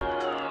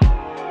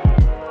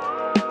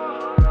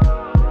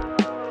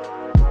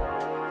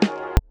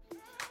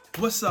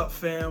What's up,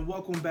 fam?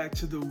 Welcome back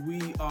to the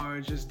We Are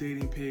Just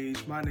Dating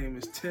page. My name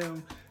is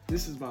Tim.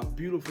 This is my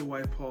beautiful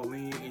wife,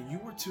 Pauline, and you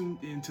were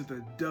tuned into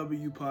the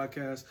W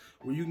podcast,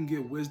 where you can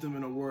get wisdom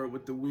in a word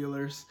with the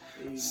Wheelers.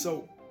 Hey.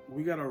 So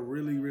we got a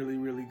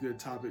really good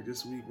topic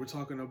this week. We're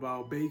talking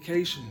about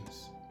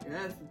vacations.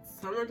 Yes,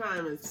 it's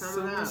summertime. It's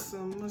coming up.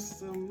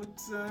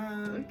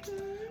 Summertime.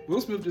 Okay.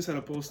 Will Smith just had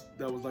a post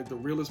that was like the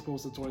realest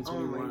post of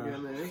 2021. Oh my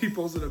goodness. He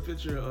posted a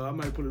picture, I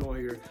might put it on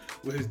here,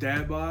 with his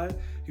dad bod.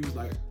 He was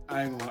like,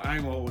 I ain't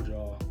gonna hold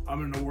y'all.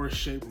 I'm in the worst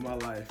shape of my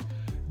life.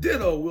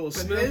 Ditto, Will But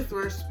Smith.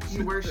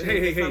 his worst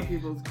shape is some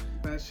people's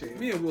best shape.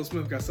 Me and Will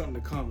Smith got something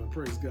in common,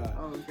 praise God.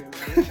 Oh, okay,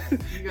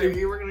 man.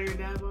 You working on your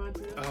dad bod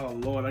too? Oh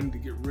Lord, I need to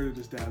get rid of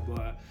this dad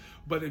bod.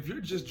 But if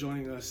you're just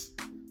joining us,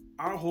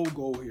 our whole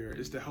goal here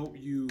is to help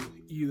you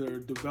either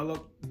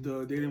develop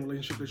the dating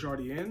relationship that you're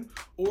already in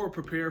or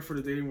prepare for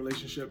the dating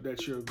relationship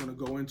that you're going to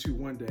go into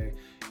one day,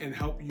 and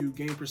help you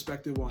gain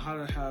perspective on how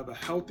to have a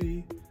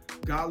healthy,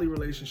 godly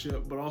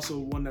relationship, but also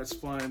one that's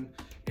fun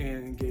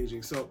and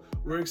engaging. So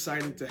we're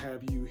excited to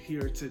have you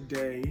here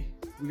today.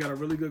 We got a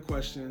really good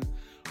question.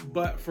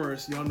 But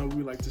first, y'all know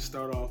we like to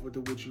start off with the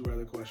would you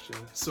rather question.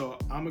 So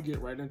I'm going to get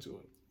right into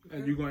it.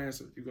 And you're going to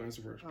answer. You're going to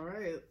answer first. All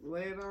right,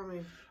 lay it on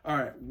me. All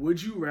right.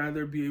 Would you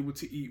rather be able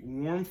to eat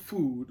warm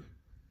food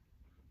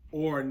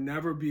or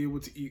never be able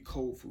to eat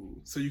cold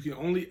food? So you can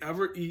only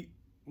ever eat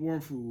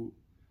warm food,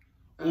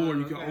 or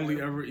you can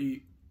only ever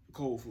eat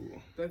cold food.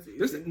 That's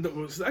easy.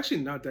 It's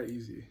actually not that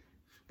easy.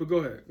 But go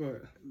ahead.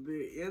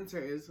 The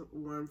answer is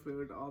warm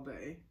food all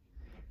day.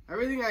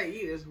 Everything I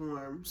eat is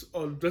warm.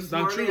 Oh, that's This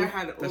not morning true. I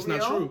had That's oatmeal.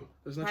 not true.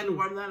 That's I not had true. to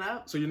warm that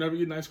up. So you're never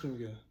eating ice cream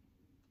again.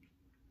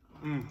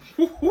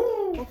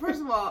 Well,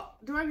 first of all,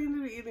 do I need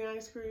to be eating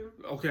ice cream?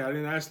 Okay, I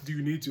didn't ask. Do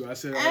you need to? I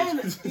said.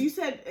 And you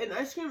said an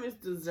ice cream is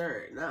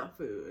dessert, not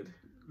food.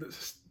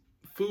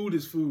 Food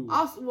is food.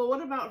 Also, well,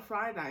 what about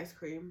fried ice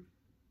cream?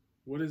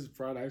 What is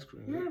fried ice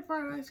cream? You had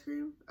fried ice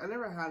cream? I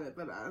never had it,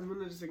 but I'm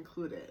gonna just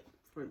include it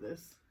for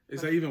this. Is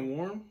that even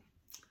warm?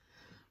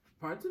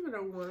 Parts of it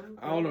are warm.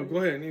 I don't know. Go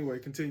ahead. Anyway,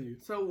 continue.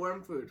 So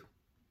warm food.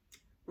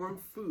 Warm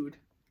food.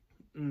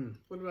 Mm.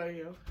 What about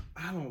you?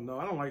 I don't know.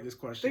 I don't like this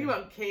question. Think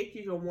about cake.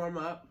 You can warm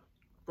up.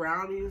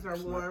 Brownies are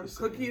It's not warm. the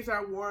same. Cookies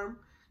are warm.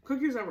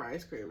 Cookies over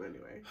ice cream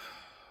anyway.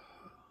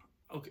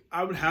 Okay,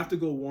 I would have to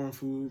go warm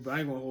food, but I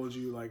ain't gonna hold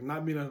you. Like,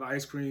 not being enough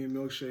ice cream,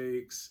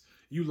 milkshakes.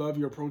 You love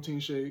your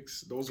protein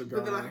shakes. Those are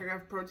gone. But then I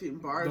have protein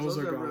bars. Those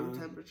are room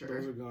temperature.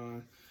 Those are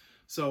gone.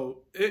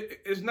 So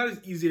it's not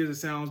as easy as it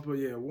sounds, but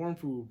yeah, warm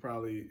food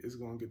probably is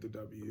gonna get the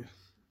W.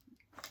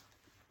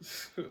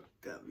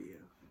 W.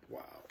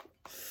 Wow.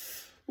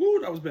 Ooh,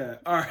 that was bad.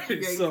 All right,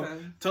 Yikes, so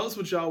man. tell us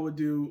what y'all would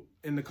do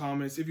in the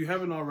comments. If you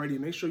haven't already,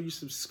 make sure you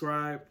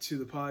subscribe to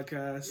the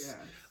podcast. Yeah.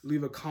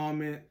 Leave a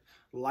comment,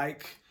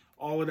 like.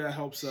 All of that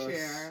helps us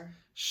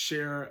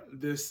share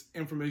this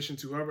information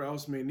to whoever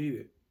else may need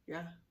it.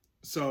 Yeah.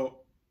 So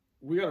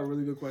we got a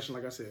really good question,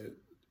 like I said.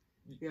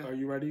 Yeah. Are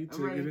you ready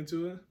to get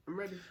into it? I'm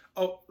ready.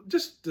 Oh,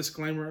 just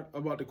disclaimer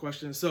about the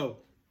question. So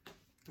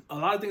a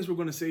lot of things we're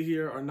going to say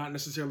here are not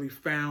necessarily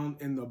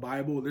found in the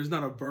Bible. There's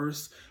not a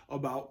verse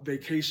about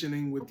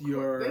vacationing with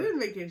your... They didn't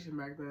vacation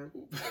back then.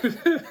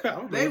 I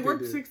don't know They what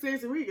worked did. 6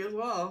 days a week as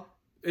well.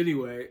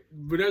 Anyway,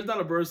 but there's not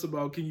a verse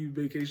about can you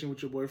vacation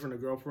with your boyfriend or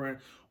girlfriend,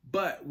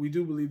 but we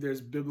do believe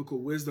there's biblical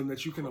wisdom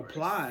that you can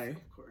apply.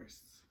 Of course.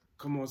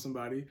 Come on,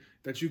 somebody,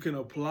 that you can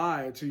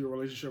apply to your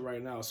relationship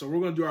right now. So we're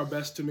going to do our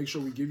best to make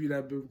sure we give you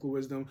that biblical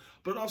wisdom,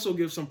 but also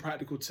give some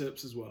practical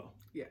tips as well.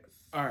 Yes.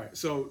 All right.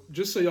 So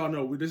just so y'all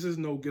know, this is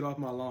no get off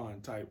my lawn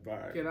type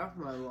vibe. Get off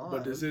my lawn.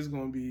 But this is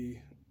going to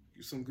be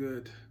some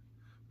good.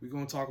 We're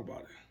going to talk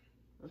about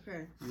it.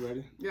 Okay. You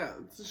ready? Yeah,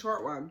 it's a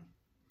short one.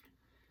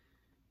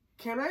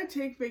 Can I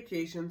take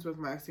vacations with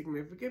my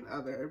significant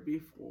other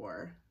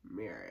before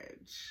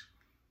marriage?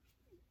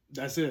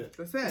 That's it.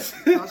 That's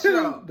it. I'll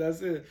show.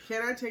 That's it.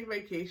 Can I take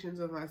vacations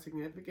with my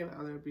significant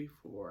other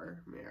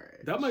before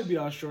marriage? That might be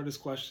our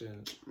shortest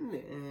question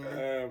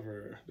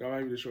ever. That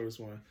might be the shortest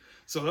one.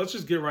 So let's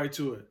just get right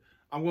to it.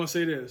 I'm going to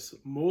say this.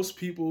 Most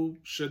people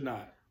should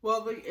not.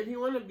 Well, like, if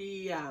you want to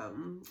be,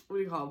 what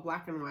do you call it,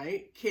 black and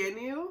white, can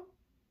you?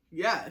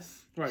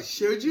 Yes. Right.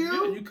 Should you?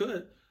 Yeah, you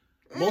could.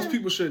 Most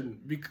people shouldn't.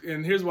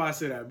 And here's why I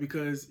say that.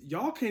 Because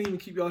y'all can't even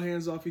keep y'all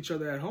hands off each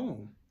other at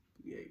home.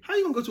 Yeah. How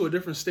you going to go to a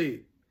different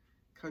state?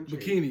 Country.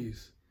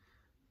 Bikinis.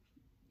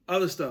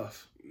 Other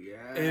stuff.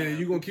 Yeah. And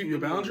you going to keep your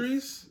bikinis.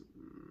 boundaries?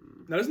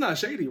 Now, it's not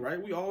shady,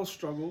 right? We all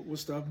struggle with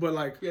stuff. But,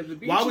 like, Yeah, the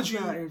beach why would is you...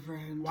 not your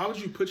friend. Why would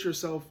you put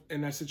yourself in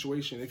that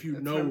situation if you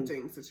A know...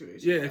 tempting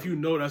situation. Yeah, if you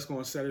know that's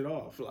going to set it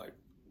off. Like,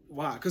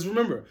 why? Because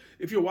remember,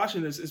 if you're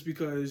watching this, it's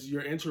because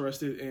you're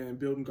interested in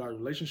building God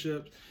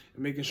relationships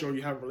and making sure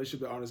you have a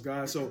relationship that honors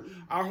God. So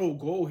our whole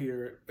goal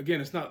here,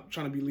 again, it's not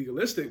trying to be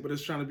legalistic, but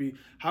it's trying to be,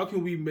 how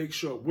can we make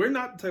sure... We're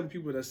not the type of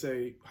people that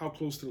say, how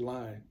close to the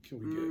line can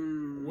we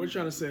get? We're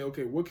trying to say,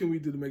 okay, what can we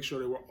do to make sure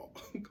that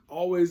we're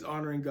always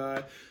honoring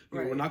God? You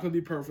know, we're not going to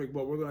be perfect,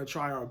 but we're going to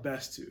try our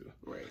best to.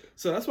 Right.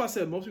 So that's why I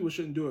said most people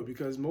shouldn't do it,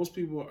 because most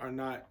people are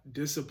not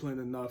disciplined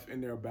enough in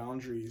their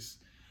boundaries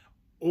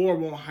or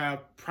won't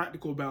have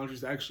practical boundaries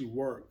that actually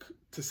work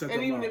to set them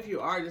up. And even if you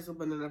are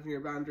disciplined enough in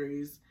your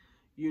boundaries,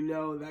 you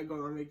know that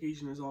going on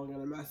vacation is all going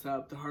to mess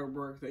up the hard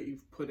work that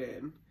you've put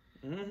in.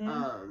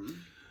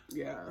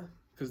 Yeah.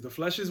 Because the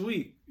flesh is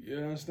weak. You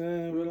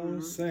understand what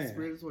I'm saying?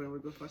 Spirit is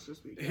with the flesh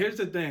is weak. Here's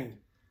the thing.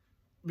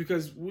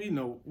 Because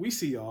we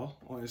see y'all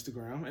on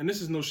Instagram, and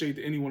this is no shade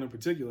to anyone in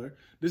particular.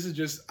 This is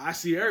just, I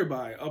see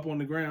everybody up on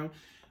the ground.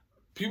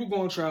 People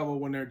go on travel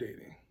when they're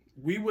dating.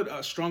 We would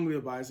strongly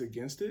advise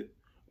against it,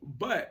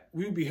 but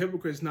we would be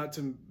hypocrites not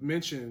to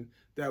mention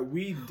that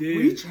we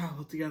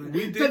traveled together.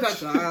 We did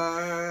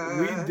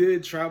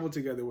travel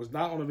together. It was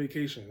not on a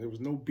vacation. There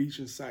was no beach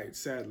in sight,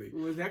 sadly. It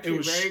was actually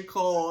very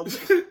cold.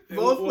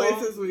 Both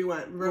places we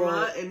went,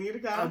 Vermont and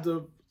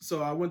Utica.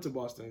 So I went to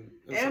Boston.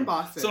 And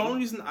Boston. So the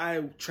only reason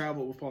I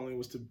traveled with Pauline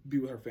was to be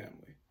with her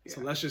family. Yeah.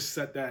 So let's just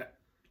set that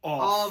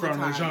off all the from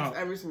times, the jump.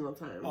 Every single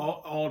time.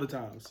 All the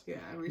times. Yeah,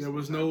 there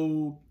was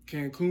no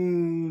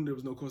Cancun. There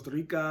was no Costa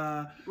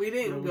Rica. We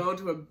didn't go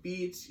to a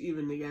beach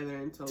even together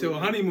until a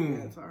honeymoon.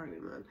 Yeah, until our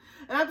honeymoon.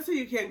 And not to say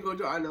you can't go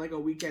to on like a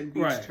weekend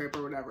beach trip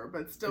or whatever,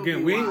 but still.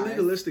 Again, we ain't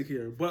legalistic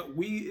here, but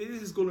we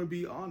is gonna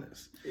be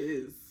honest.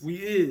 We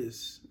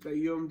is the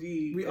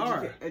UMD. We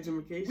are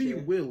education. We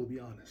will be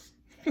honest.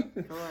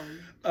 Come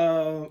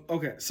on.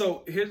 Okay,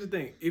 so here's the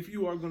thing. If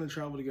you are going to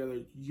travel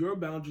together, your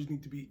boundaries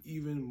need to be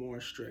even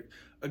more strict.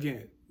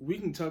 Again, we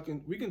can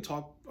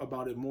talk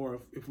about it more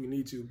if we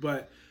need to,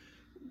 but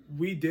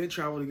we did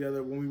travel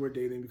together when we were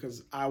dating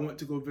because I went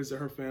to go visit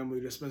her family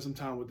to spend some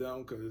time with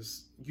them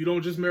because you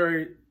don't just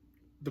marry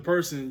the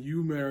person,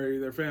 you marry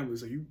their family.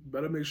 So you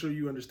better make sure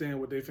you understand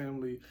what their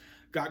family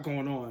got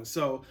going on.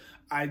 So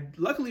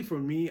luckily for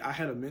me, I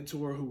had a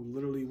mentor who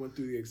literally went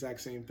through the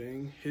exact same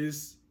thing.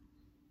 His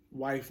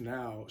wife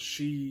now,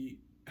 she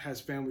has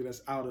family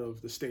that's out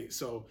of the state,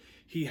 so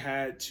he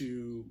had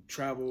to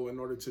travel in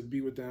order to be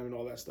with them and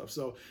all that stuff.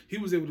 So he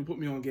was able to put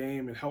me on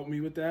game and help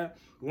me with that.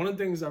 One of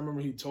the things I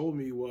remember he told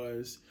me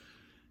was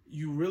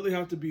you really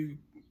have to be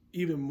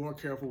even more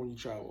careful when you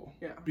travel.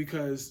 Yeah.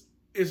 Because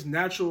it's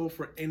natural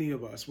for any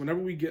of us. Whenever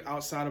we get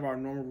outside of our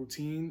normal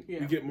routine,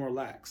 we get more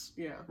lax.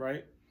 Yeah.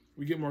 Right?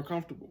 We get more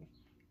comfortable.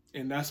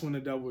 And that's when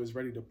the devil is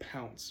ready to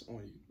pounce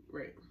on you.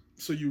 Right.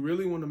 So you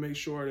really want to make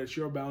sure that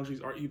your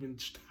boundaries are even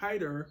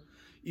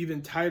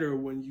tighter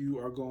when you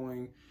are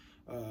going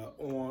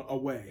on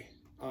away.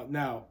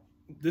 Now,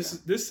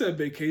 this said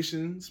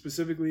vacation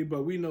specifically,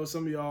 but we know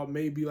some of y'all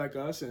may be like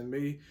us and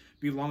may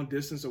be long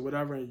distance or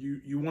whatever, and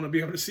you want to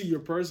be able to see your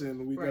person,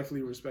 and we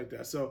definitely respect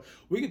that. So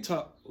we can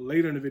talk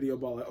later in the video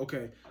about like,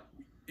 okay,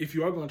 if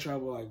you are going to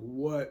travel, like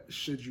what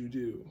should you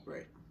do?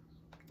 Right.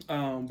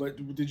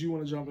 But did you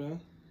want to jump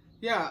in?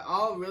 Yeah,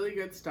 all really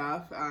good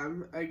stuff.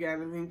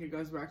 Again, I think it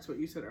goes back to what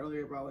you said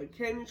earlier about like,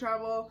 can you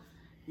travel?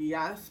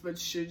 Yes, but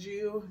should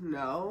you?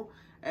 No.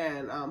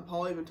 And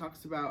Paul even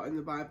talks about in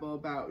the Bible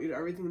about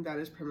everything that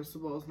is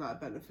permissible is not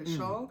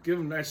beneficial. Give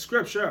him that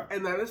scripture.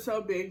 And that is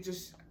so big.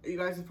 Just you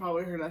guys have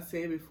probably heard us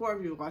say it before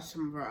if you've watched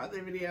some of our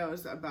other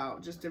videos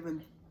about just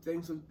different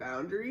things with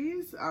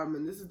boundaries.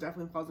 And this is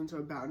definitely falls into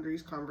a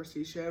boundaries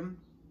conversation.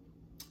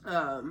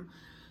 And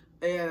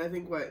I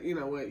think what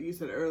you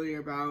said earlier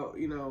about,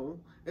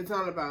 it's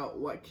not about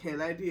what can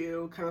I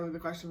do, kind of like the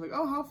question of like,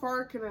 oh, how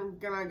far can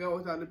I go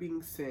without it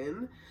being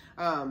sin?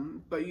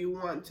 But you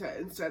want to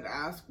instead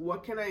ask,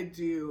 what can I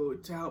do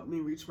to help me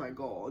reach my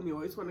goal? And you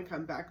always want to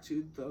come back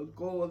to the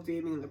goal of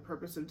dating and the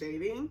purpose of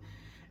dating.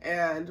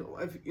 And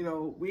if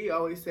we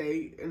always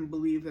say and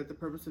believe that the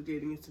purpose of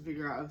dating is to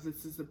figure out if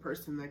this is the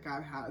person that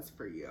God has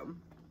for you.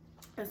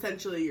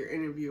 Essentially, you were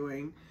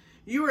interviewing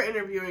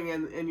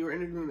and you were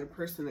interviewing the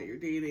person that you're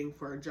dating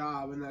for a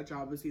job, and that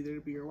job is either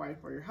to be your wife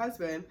or your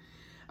husband.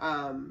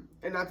 And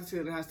not to say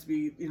that it has to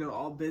be,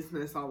 all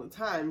business all the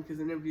time, because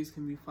interviews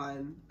can be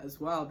fun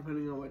as well,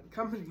 depending on what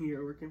company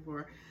you're working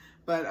for.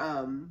 But,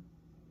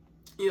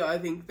 I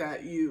think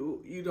that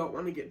you don't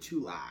want to get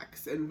too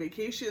lax, and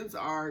vacations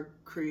are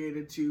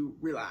created to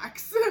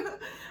relax.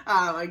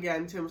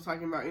 Again, Tim was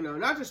talking about,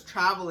 not just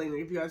traveling.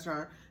 If you guys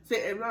are,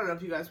 I don't know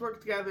if you guys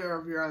work together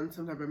or if you're on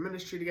some type of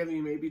ministry together,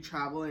 you may be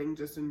traveling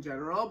just in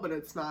general, but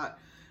it's not,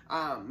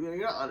 you're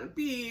not on a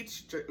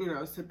beach,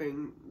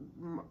 sipping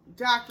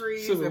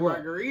daiquiris and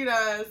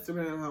margaritas,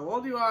 depending on how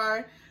old you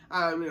are.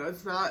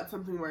 It's not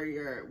something where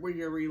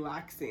you're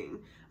relaxing.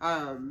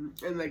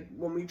 And like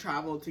when we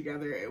traveled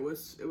together, it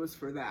was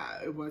for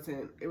that.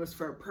 It was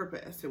for a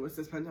purpose. It was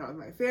to spend time with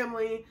my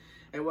family.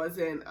 It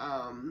wasn't,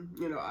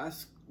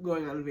 us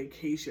going on a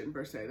vacation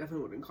per se. I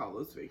definitely wouldn't call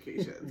those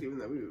vacations, even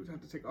though we would have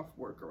to take off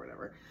work or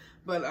whatever.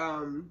 But,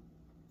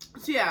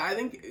 so yeah, I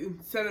think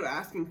instead of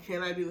asking,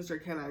 can I do this or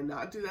can I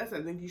not do this?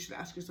 I think you should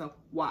ask yourself,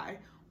 why?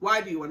 Why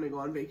do you want to go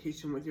on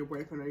vacation with your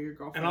boyfriend or your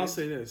girlfriend? And I'll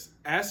say this,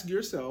 ask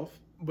yourself,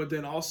 but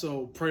then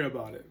also pray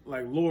about it.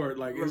 Like, Lord,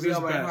 like, is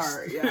reveal this my best?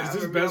 Heart. Yeah, is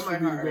this best for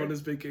me to go on this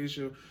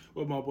vacation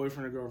with my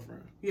boyfriend or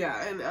girlfriend?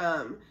 Yeah, and,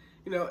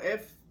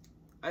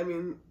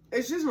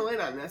 it's just really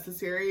not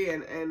necessary.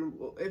 And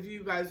if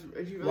you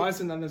really, why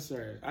is it not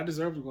necessary? I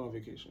deserve to go on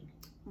vacation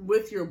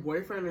with your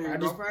boyfriend or your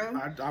girlfriend.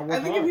 I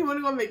think if you want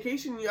to go on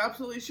vacation, you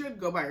absolutely should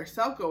go by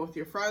yourself. Go with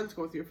your friends.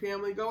 Go with your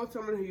family. Go with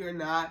someone who you're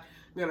not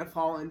gonna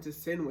fall into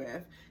sin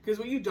with. Because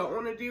what you don't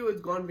want to do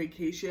is go on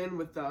vacation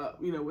with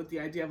the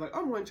idea of like,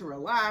 oh, I'm going to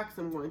relax.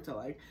 I'm going to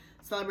like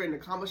celebrate an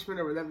accomplishment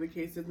or whatever the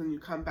case is, and you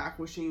come back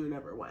wishing you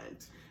never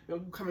went.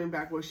 Coming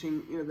back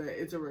wishing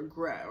that it's a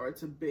regret or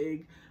it's a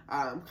big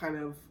kind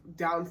of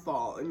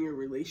downfall in your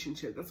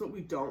relationship. That's what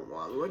we don't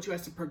want. We want you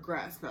guys to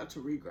progress, not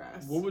to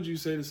regress. What would you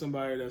say to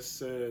somebody that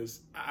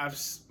says,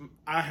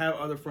 I have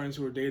other friends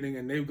who are dating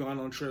and they've gone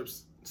on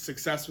trips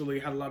successfully,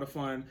 had a lot of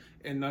fun,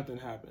 and nothing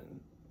happened?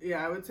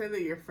 Yeah, I would say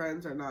that your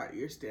friends are not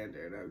your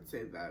standard. I would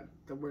say that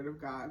the Word of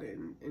God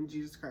and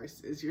Jesus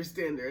Christ is your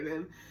standard.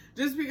 And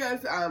just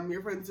because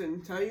your friends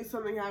didn't tell you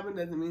something happened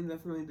doesn't mean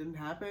that something didn't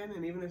happen.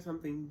 And even if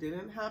something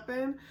didn't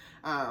happen,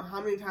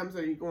 how many times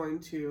are you going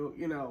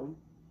to,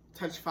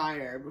 touch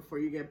fire before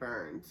you get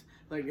burned?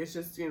 Like, it's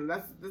just,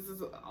 this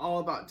is all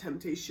about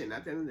temptation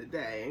at the end of the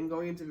day. And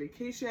going into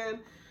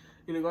vacation,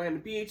 going on the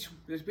beach,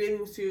 there's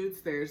bathing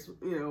suits, there's,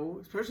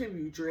 especially if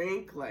you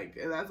drink,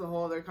 and that's a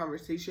whole other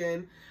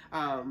conversation.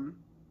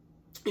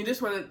 You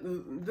just want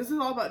to, this is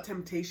all about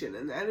temptation,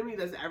 and the enemy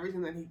does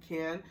everything that he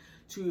can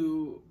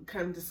to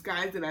kind of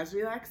disguise it as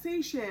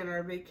relaxation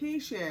or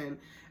vacation.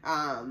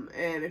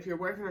 And if your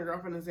boyfriend or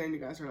girlfriend is there and you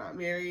guys are not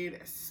married,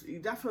 you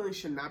definitely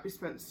should not be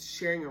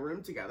sharing a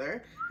room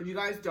together. If you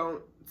guys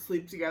don't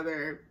sleep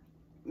together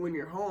when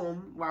you're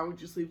home, why would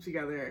you sleep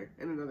together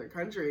in another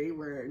country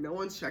where no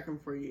one's checking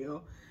for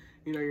you?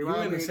 Your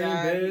mom in the same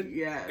bed,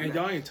 yeah, and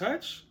y'all ain't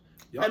touch.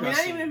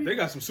 They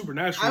got some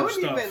supernatural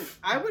stuff.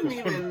 I wouldn't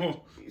even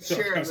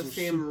share the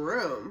same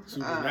room.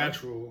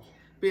 Supernatural.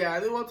 But yeah, I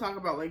think we'll talk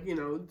about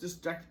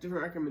just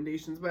different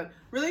recommendations. But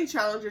really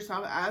challenge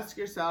yourself. Ask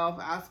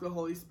the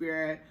Holy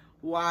Spirit,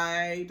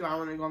 why do I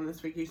want to go on this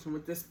vacation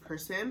with this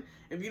person?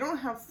 If you don't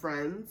have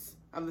friends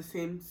of the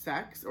same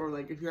sex, or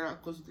if you're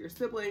not close with your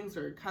siblings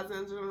or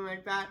cousins or something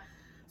like that,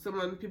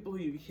 people who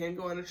you can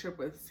go on a trip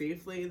with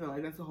safely,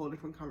 then that's a whole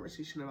different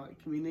conversation about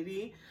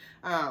community.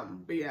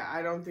 But yeah,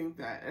 I don't think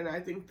that, and I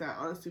think that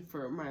honestly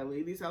for my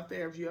ladies out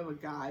there, if you have a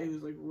guy who's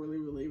really,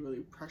 really,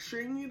 really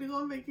pressuring you to go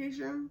on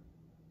vacation,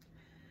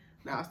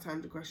 now it's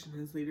time to question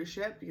his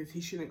leadership, because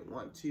he shouldn't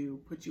want to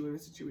put you in a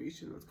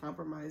situation that's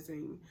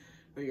compromising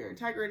your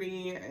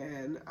integrity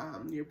and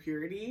your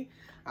purity,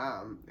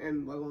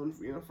 and let alone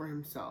for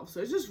himself.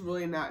 So it's just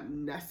really not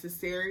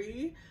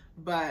necessary.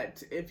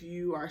 But if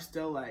you are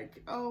still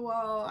oh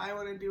well, I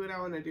want to do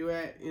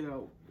it,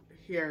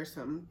 here are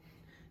some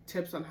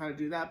tips on how to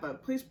do that.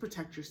 But please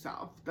protect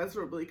yourself. That's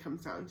what it really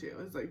comes down to.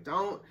 It's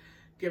don't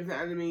give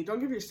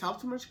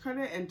yourself too much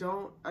credit, and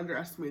don't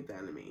underestimate the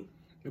enemy.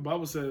 The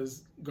Bible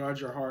says, guard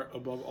your heart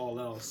above all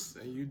else.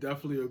 And you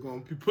definitely are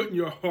going to be putting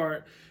your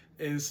heart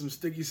in some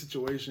sticky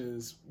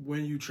situations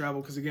when you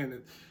travel. Because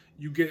again,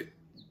 you get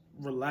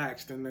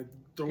relaxed and it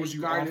throws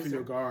you off of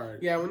your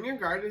guard. Yeah, when your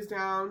guard is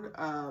down,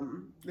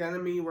 the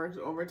enemy works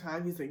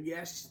overtime. He's like,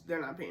 yes,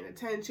 they're not paying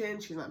attention.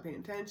 She's not paying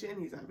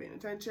attention. He's not paying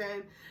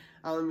attention.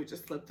 Let me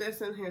just slip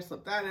this in here,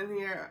 slip that in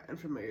here,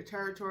 unfamiliar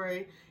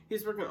territory.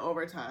 He's working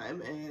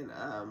overtime, and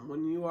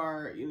when you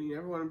are, you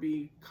never want to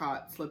be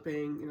caught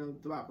slipping.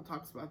 The Bible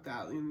talks about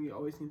that. You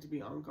always need to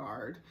be on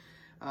guard.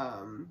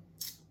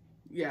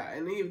 Yeah,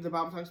 and the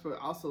Bible talks about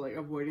also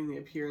avoiding the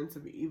appearance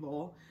of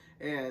evil.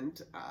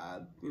 And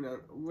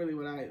really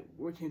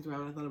what came to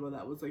mind when I thought about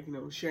that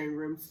was sharing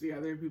rooms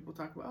together. People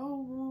talk about,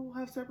 oh, we'll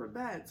have separate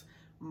beds.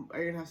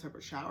 Are you gonna have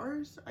separate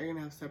showers? Are you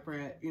gonna have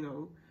separate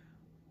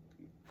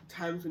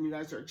times when you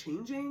guys are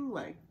changing?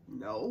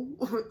 No.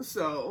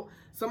 So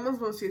someone's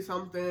gonna see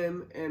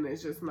something, and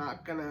it's just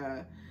not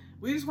gonna.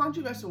 We just want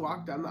you guys to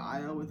walk down the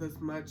aisle with as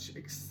much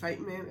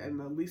excitement and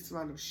the least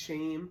amount of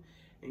shame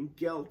and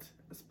guilt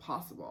as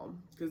possible,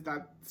 because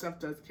that stuff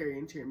does carry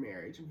into your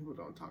marriage and people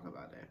don't talk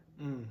about it.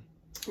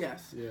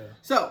 Yes. Yeah.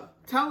 So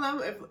tell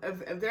them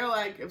if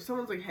they're if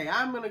someone's hey,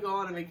 I'm gonna go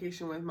on a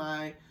vacation with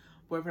my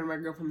boyfriend or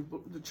my girlfriend,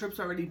 the trip's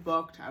already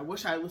booked. I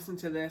wish I listened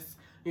to this,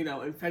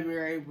 in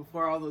February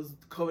before all those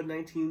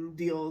COVID-19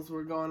 deals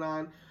were going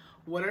on.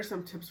 What are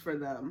some tips for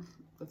them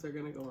if they're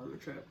gonna go on the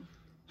trip?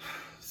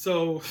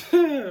 So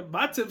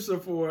my tips are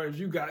for if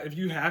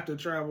you have to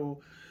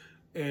travel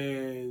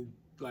and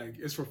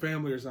it's for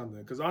family or something.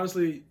 Because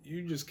honestly,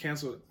 you just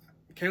cancel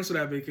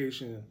that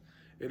vacation.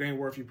 It ain't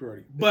worth your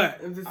purity. But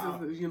if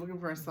you're looking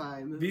for a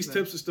sign, these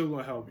tips are still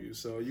going to help you,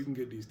 so you can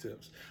get these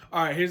tips.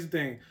 All right, here's the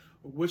thing.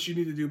 What you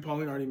need to do,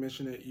 Pauline already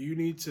mentioned it. You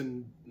need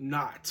to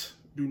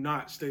do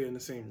not stay in the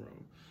same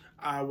room.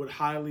 I would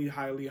highly,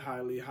 highly,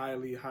 highly,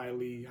 highly,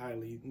 highly,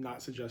 highly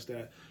not suggest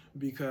that,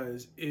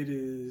 because it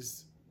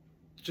is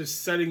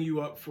just setting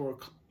you up for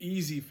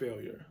easy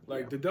failure.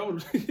 The devil,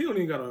 you don't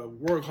even gotta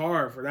work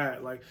hard for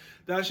that.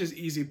 That's just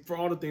easy for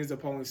all the things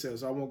that Pauline says.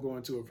 So I won't go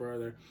into it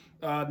further.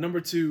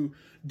 Number 2,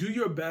 do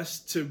your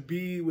best to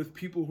be with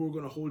people who are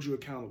going to hold you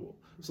accountable.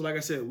 So like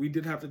I said, we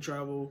did have to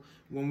travel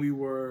when we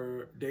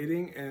were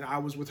dating, and I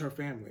was with her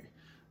family.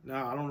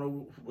 Now, I don't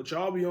know what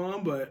y'all be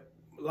on, but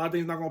a lot of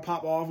things not going to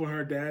pop off when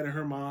her dad and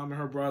her mom and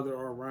her brother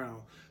are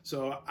around.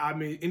 So, I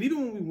mean, and even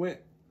when we went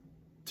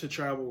to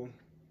travel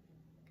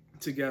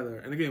together,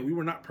 and again, we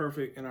were not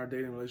perfect in our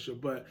dating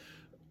relationship, but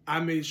I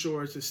made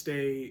sure to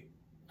stay.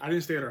 I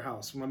didn't stay at her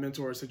house. My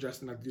mentor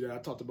suggested not to do that. I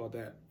talked about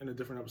that in a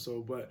different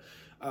episode, but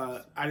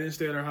I didn't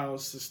stay at her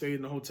house. I stayed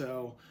in the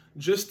hotel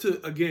just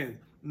to, again,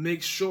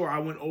 make sure I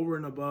went over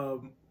and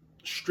above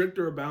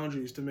stricter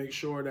boundaries to make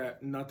sure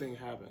that nothing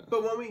happened.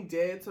 But when we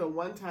did, so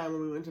one time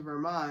when we went to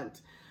Vermont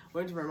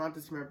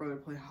to see my brother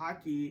play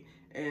hockey,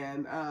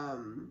 and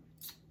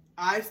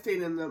I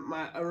stayed in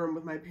a room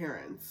with my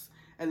parents.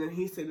 And then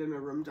he stayed in a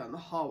room down the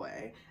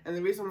hallway. And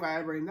the reason why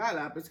I bring that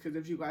up is because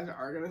if you guys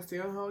are going to stay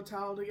in a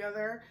hotel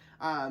together,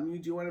 you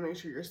do want to make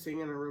sure you're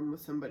staying in a room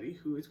with somebody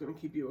who is going to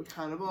keep you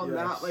accountable. Yes.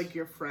 Not like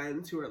your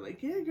friends who are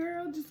like, yeah,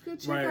 girl, just go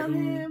check Right. on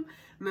him.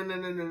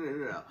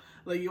 No.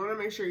 Like, you want to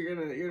make sure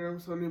you're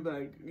with someone who'll be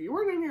like, you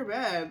weren't in your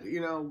bed.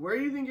 You know, where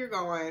do you think you're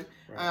going?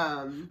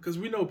 Because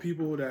we know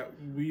people that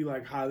we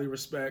like highly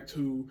respect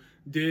who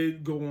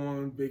did go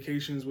on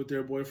vacations with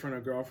their boyfriend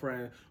or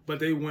girlfriend, but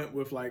they went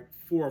with like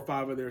 4 or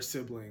 5 of their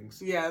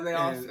siblings. Yeah, and they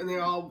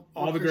all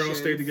the girls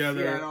stayed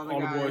together, yeah, and all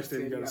the boys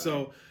stayed together.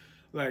 So,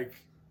 like,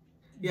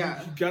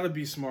 yeah, you gotta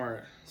be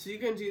smart. So you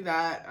can do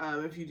that.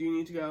 If you do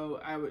need to go,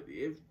 I would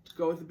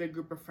go with a big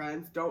group of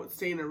friends. Don't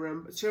stay in a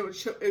room. It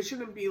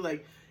shouldn't be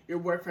like your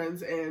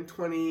boyfriend's in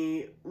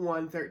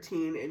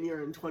 2113 and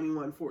you're in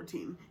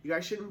 2114. You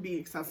guys shouldn't be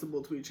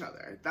accessible to each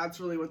other. That's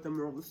really what the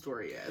moral of the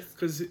story is.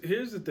 Because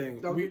here's the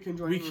thing.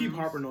 We keep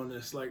harping on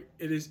this. Like,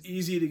 it is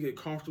easy to get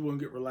comfortable and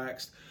get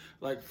relaxed.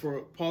 Like,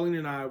 for Pauline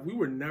and I, we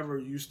were never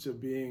used to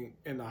being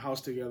in the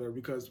house together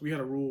because we had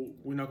a rule,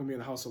 we're not going to be in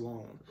the house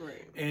alone.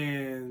 Right.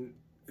 And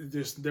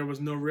there was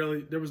never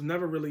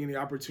really any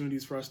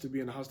opportunities for us to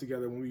be in the house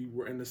together when we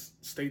were in the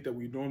state that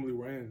we normally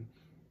were in,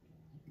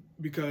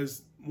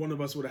 because one of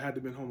us would have had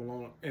to been home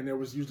alone, and there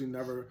was usually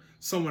never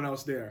someone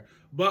else there.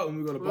 But when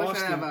we go to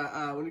Boston, have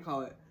a what do you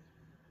call it?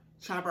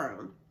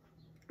 Chaperone.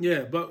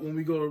 Yeah, but when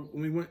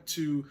we went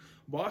to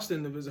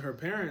Boston to visit her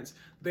parents,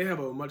 they have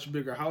a much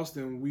bigger house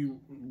than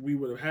we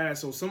would have had.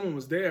 So someone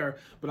was there,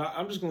 but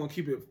I'm just gonna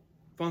keep it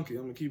funky.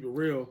 I'm gonna keep it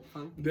real.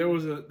 Funky. There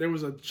was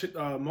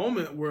a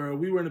moment where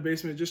we were in the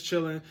basement just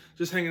chilling,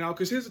 just hanging out.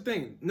 Because here's the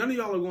thing: none of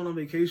y'all are going on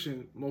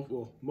vacation.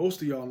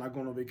 Most of y'all are not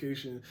going on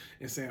vacation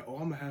and saying, "Oh,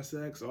 I'm gonna have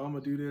sex," or "I'm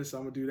gonna do this,"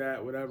 "I'm gonna do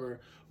that," whatever.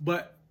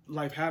 But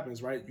life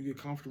happens, right? You get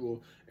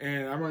comfortable.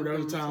 And I remember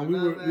there was a time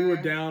we were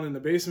down in the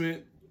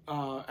basement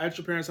at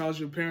your parents' house.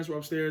 Your parents were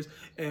upstairs,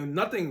 and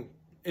nothing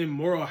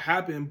immoral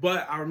happened.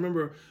 But I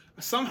remember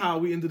somehow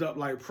we ended up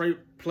like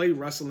play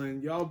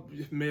wrestling. Y'all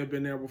may have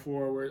been there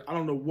before, where I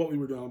don't know what we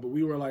were doing, but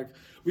we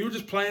were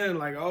just playing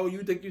like, oh,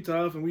 you think you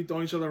tough, and we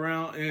throwing each other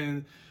around.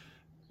 And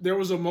there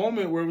was a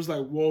moment where it was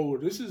like, whoa,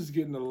 this is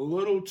getting a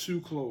little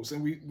too close.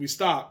 And we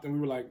stopped, and we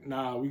were like,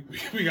 nah, we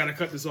got to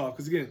cut this off.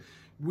 Because again,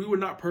 we were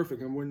not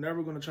perfect, and we're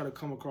never going to try to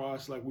come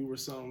across like we were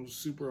some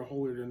super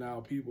holier than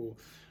thou people.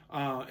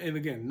 And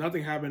again,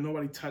 nothing happened.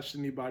 Nobody touched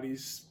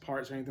anybody's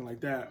parts or anything like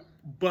that.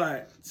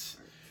 But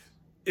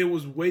it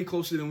was way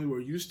closer than we were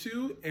used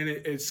to, and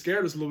it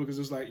scared us a little bit because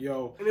it was like,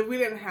 yo. And if we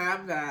didn't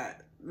have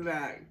that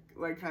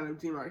like kind of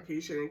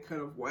demarcation, it could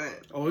have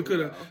went. Oh, it could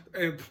have.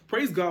 And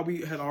praise God,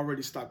 we had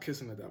already stopped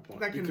kissing at that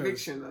point. That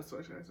conviction, that's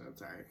what I said.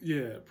 Sorry.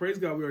 Yeah, praise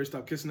God, we already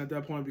stopped kissing at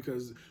that point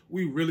because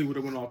we really would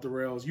have went off the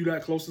rails. You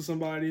that close to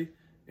somebody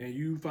and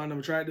you find them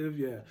attractive,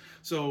 yeah.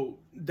 So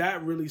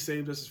that really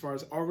saved us as far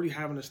as already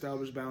having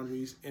established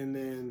boundaries, and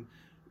then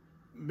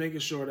making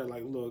sure that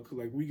look,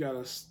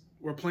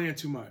 we're playing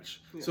too much.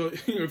 Yeah. So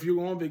if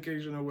you're on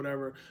vacation or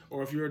whatever,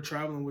 or if you're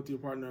traveling with your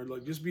partner,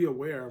 just be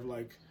aware of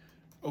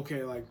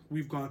okay,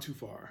 we've gone too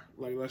far.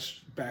 Let's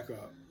back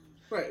up.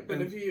 Right, but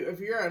if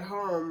you're at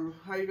home,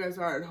 how you guys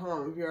are at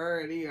home, if you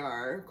already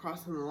are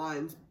crossing the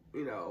lines,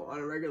 on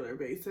a regular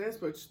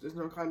basis, which there's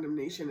no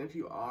condemnation if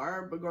you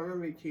are, but going on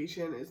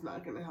vacation is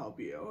not going to help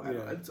you.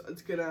 Yeah.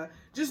 It's gonna,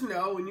 just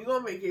know when you go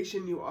on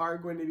vacation, you are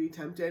going to be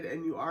tempted,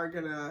 and you are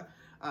gonna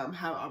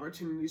have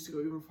opportunities to go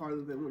even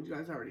farther than what you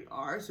guys already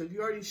are. So if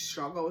you already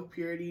struggle with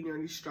purity and you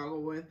already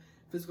struggle with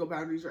physical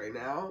boundaries right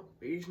now,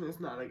 vacation is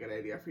not a good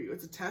idea for you.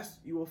 It's a test.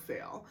 You will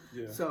fail.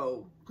 Yeah.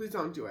 So please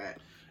don't do it.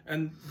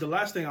 And the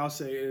last thing I'll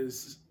say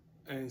is,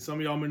 and some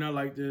of y'all may not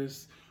like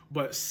this,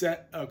 but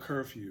set a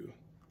curfew.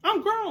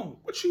 I'm grown.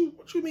 What you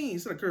mean?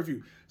 Set a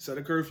curfew. Set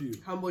a curfew.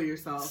 Humble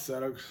yourself.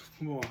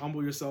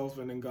 Humble yourself,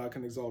 and then God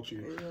can exalt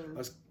you.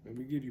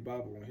 We give you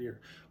Bible in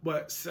here.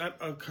 But set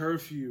a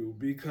curfew,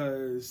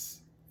 because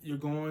you're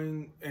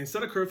going, and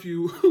set a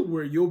curfew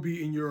where you'll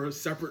be in your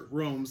separate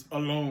rooms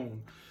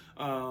alone.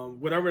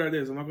 Whatever that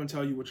is, I'm not going to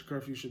tell you what your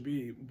curfew should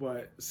be,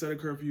 but set a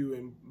curfew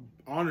and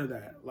honor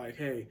that.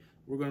 Hey,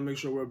 we're going to make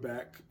sure we're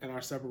back in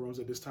our separate rooms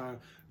at this time,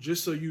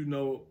 just so you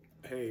know,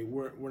 hey,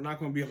 we're not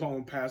going to be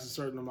alone past a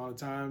certain amount of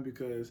time,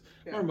 because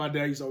I remember my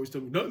dad used to always tell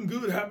me, nothing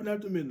good happened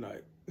after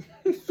midnight.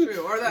 It's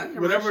true. Or that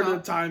whatever the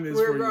time is.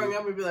 We were growing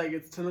up, we'd be like,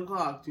 it's 10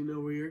 o'clock. Do you know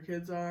where your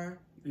kids are?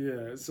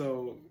 Yeah.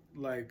 So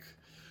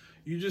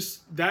you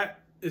just,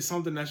 that is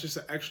something that's just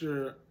an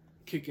extra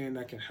kick in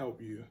that can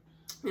help you.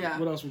 Yeah.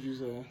 What else would you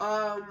say?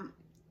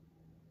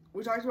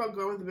 We talked about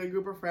going with a big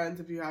group of friends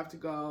if you have to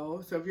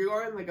go. So if you're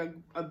going like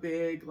a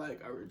big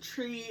like a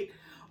retreat,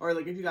 or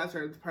like if you guys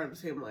are part of the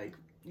same like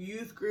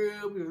youth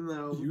group, even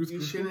though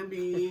you shouldn't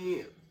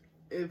be.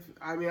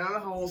 I don't know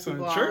how old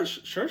people are.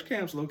 Church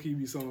camps low key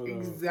be some of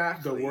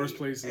the worst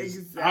places.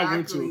 Exactly. I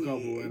went to a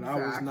couple and I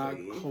was not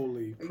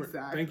holy.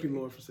 Thank you,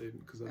 Lord, for saving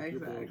me, because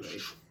people were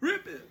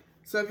tripping.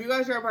 So if you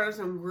guys are a part of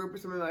some group or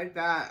something like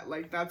that,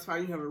 like that's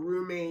fine. You have a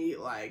roommate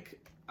like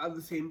of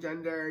the same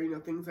gender,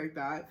 things like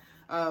that.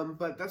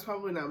 But that's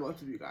probably not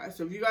most of you guys.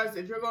 So if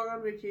you're going on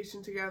a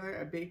vacation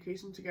together,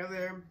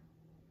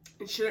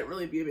 it shouldn't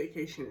really be a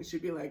vacation. It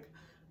should be like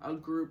a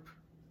group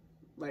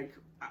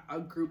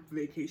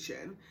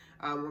vacation.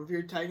 If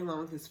you're tagging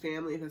along with his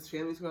family, if his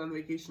family's going on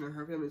vacation or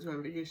her family's going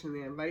on vacation,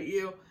 they invite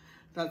you.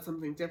 That's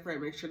something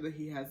different. Make sure that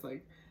he has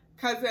like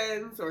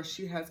cousins, or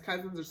she has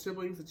cousins or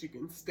siblings that you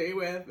can stay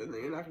with, and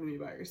that you're not going to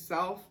be by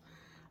yourself.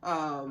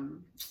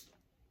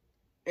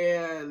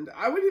 And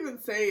I would even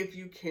say, if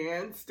you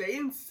can, stay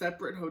in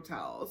separate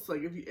hotels.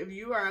 Like if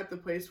you are at the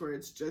place where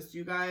it's just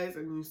you guys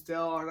and you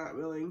still are not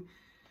willing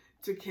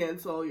to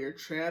cancel your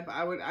trip,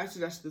 I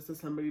suggested this to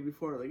somebody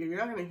before. Like if you're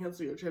not going to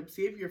cancel your trip,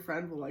 see if your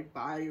friend will like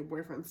buy your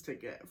boyfriend's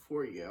ticket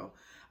for you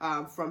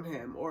from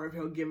him, or if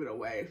he'll give it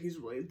away if he's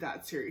really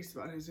that serious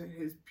about his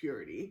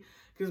purity.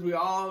 Because we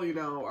all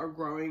are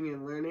growing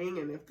and learning,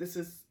 and if this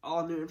is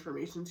all new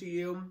information to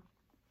you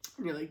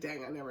and you're like,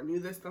 dang, I never knew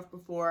this stuff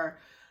before,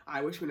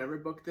 I wish we never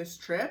booked this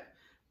trip,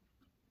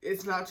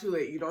 it's not too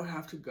late. You don't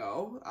have to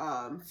go.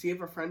 See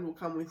if a friend will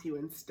come with you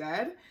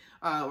instead,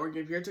 or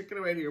give your ticket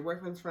away to your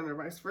boyfriend's friend, or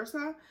vice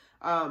versa.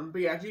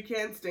 But yeah, if you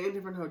can, stay in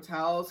different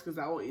hotels, because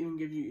that will even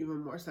give you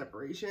even more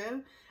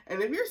separation.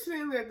 And if you're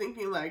sitting there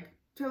thinking like,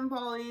 Tim,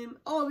 Pauline,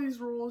 all these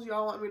rules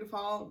y'all want me to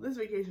follow, this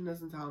vacation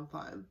doesn't sound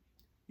fun,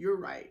 you're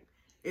right.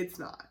 It's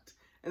not.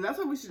 And that's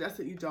why we suggest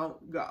that you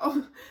don't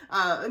go.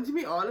 And to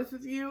be honest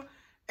with you,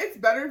 it's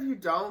better if you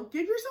don't.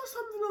 Give yourself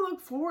something to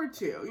look forward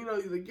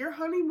to. Like your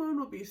honeymoon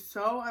will be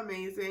so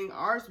amazing.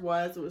 Ours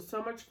was. It was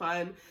so much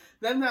fun.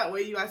 Then that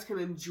way you guys can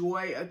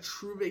enjoy a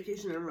true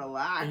vacation and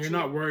relax. And you're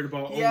not worried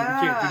about, you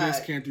can't do this,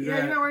 can't do that.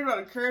 You're not worried about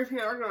a curve.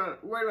 You're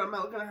not worried about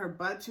not looking at her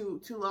butt too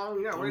long.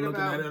 You're not worried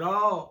about looking at it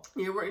all.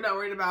 You're not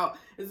worried about,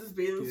 is this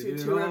bathing suit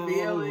too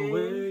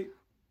revealing?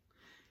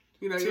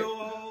 Till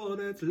all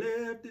that's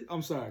left.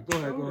 I'm sorry. Go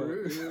ahead.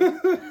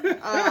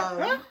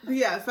 But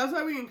yes, that's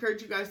why we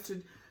encourage you guys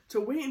to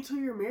wait until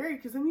you're married,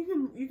 because then you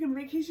can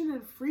vacation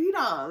in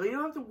freedom. You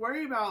don't have to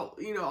worry about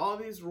all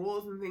these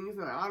rules and things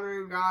and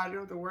honoring God. You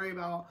don't have to worry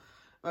about.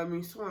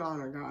 You still want to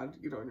honor God,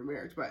 in your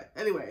marriage. But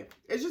anyway,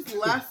 it's just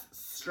less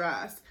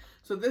stress.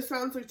 So if this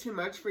sounds like too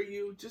much for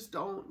you, just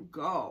don't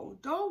go.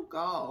 Don't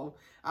go.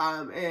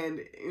 And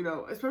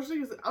especially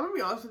because I'm gonna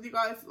be honest with you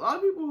guys, a lot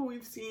of people who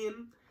we've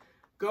seen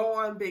go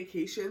on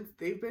vacations,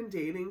 they've been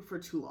dating for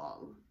too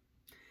long.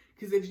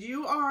 Because if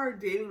you are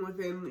dating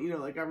within,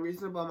 like a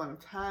reasonable amount of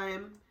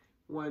time,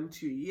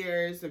 1-2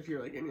 years, if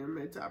you're like in your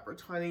mid to upper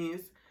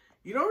 20s,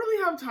 you don't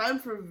really have time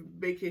for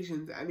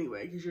vacations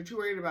anyway, because you're too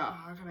worried about,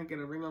 how can I get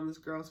a ring on this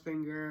girl's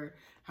finger?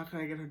 How can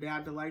I get her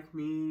dad to like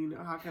me?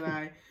 How can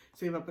I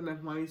save up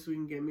enough money so we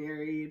can get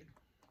married?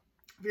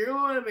 If you're going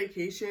on a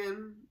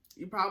vacation,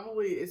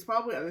 it's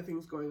probably other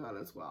things going on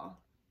as well.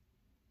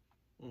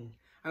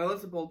 I know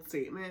that's a bold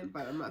statement,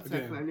 but I'm not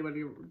saying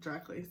anybody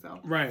directly, so.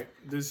 Right.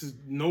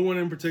 No one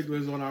in particular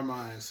is on our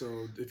mind,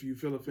 so if you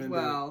feel offended.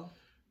 Well,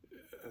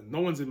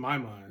 no one's in my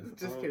mind.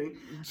 Just kidding.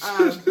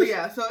 But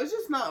yeah, so it's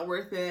just not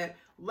worth it.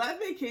 Let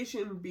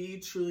vacation be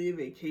truly a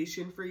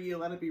vacation for you.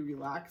 Let it be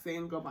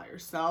relaxing. Go by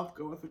yourself.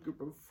 Go with a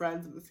group of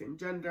friends of the same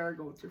gender.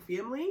 Go with your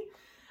family.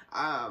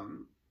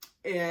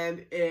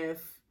 And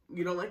if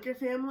you don't like your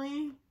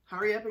family,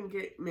 hurry up and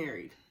get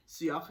married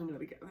so y'all can go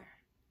together.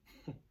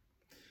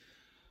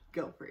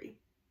 Guilt-free.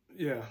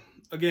 Yeah.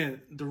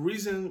 Again, the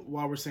reason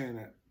why we're saying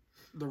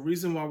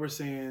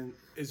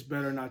it's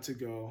better not to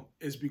go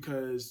is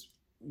because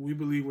we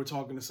believe we're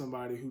talking to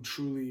somebody who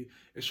truly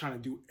is trying to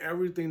do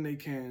everything they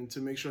can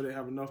to make sure they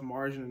have enough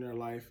margin in their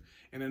life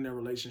and in their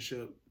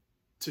relationship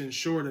to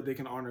ensure that they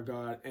can honor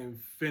God and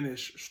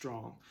finish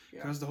strong.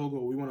 Yeah. That's the whole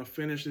goal. We want to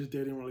finish this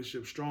dating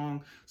relationship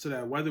strong so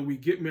that whether we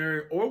get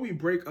married or we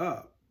break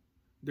up,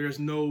 there's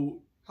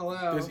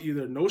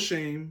either no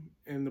shame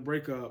in the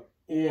breakup,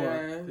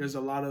 or there's a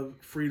lot of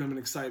freedom and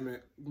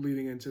excitement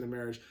leading into the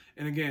marriage.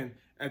 And again,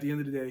 at the end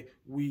of the day,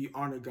 we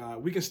honor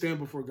God. We can stand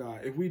before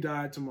God. If we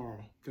died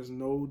tomorrow, because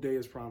no day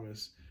is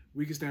promised,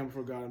 we can stand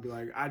before God and be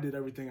like, I did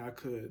everything I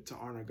could to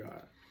honor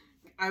God.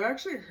 I've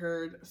actually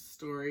heard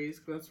stories,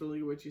 because that's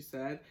really what you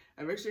said.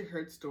 I've actually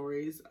heard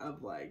stories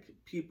of like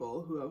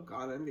people who have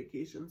gone on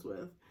vacations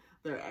with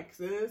their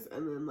exes,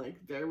 and then like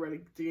they're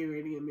getting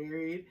ready to get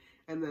married,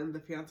 and then the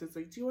fiance's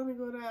like, do you want to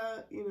go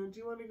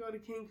to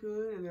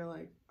Cancun? And they're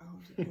like, I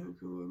went to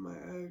Cancun with my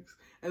ex.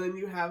 And then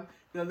you have,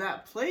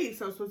 that place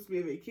that was supposed to be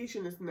a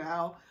vacation is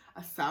now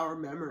a sour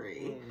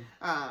memory.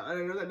 And I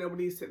know that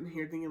nobody's sitting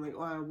here thinking like,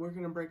 oh, we're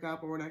gonna break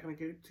up or we're not gonna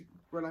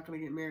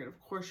get married. Of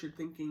course you're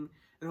thinking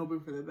and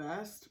hoping for the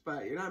best,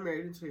 but you're not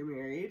married until you're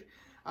married.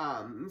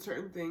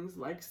 Certain things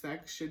like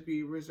sex should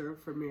be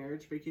reserved for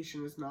marriage.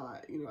 Vacation is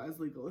not, as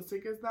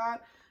legalistic as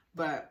that,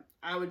 but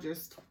I would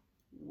just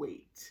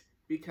wait,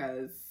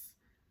 because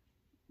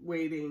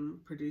waiting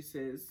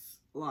produces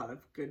a lot of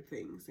good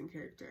things in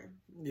character.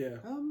 Yeah.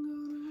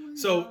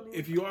 So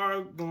if you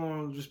are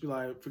going to just be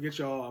like, forget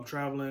y'all, I'm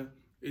traveling,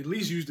 at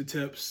least use the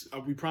tips.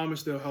 We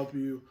promise they'll help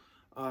you.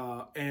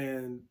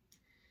 And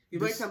you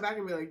might come back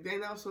and be like, dang,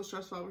 that was so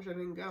stressful, I wish I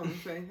didn't go. And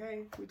say,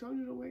 hey, we told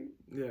you to wait.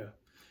 Yeah.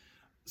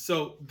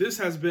 So this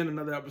has been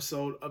another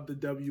episode of the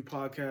W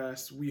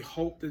Podcast. We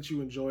hope that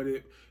you enjoyed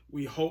it.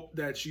 We hope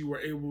that you were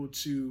able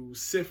to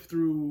sift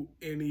through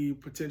any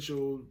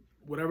potential,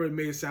 whatever it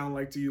may sound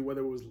like to you,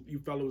 whether you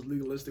felt it was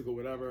legalistic or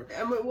whatever.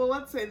 Well,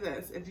 let's say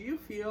this. If you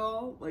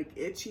feel like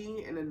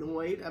itchy and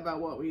annoyed about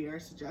what we are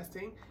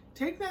suggesting,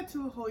 take that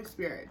to the Holy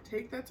Spirit.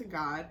 Take that to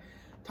God.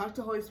 Talk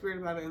to the Holy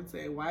Spirit about it and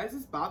say, why does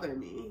this bother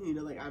me?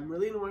 I'm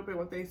really annoyed by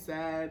what they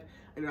said.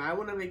 I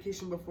went on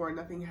vacation before and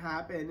nothing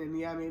happened. And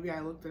yeah, maybe I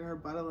looked at her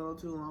butt a little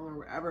too long or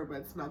whatever, but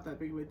it's not that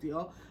big of a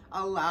deal.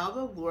 Allow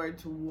the Lord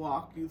to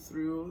walk you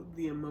through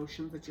the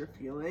emotions that you're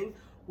feeling.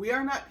 We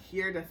are not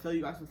here to fill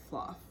you guys with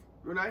fluff.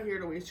 We're not here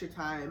to waste your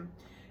time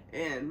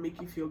and make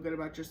you feel good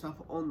about yourself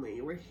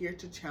only. We're here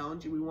to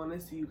challenge you. We want to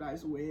see you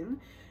guys win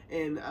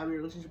in your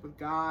relationship with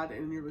God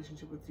and in your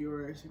relationship with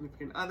your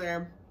significant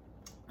other,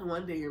 and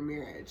one day your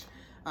marriage.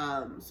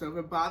 So if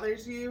it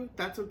bothers you,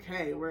 that's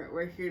okay.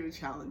 We're here to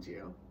challenge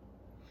you.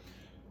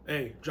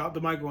 Hey, drop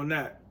the mic on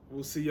that.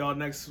 We'll see y'all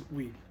next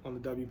week on the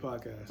W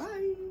Podcast.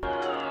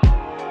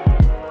 Bye.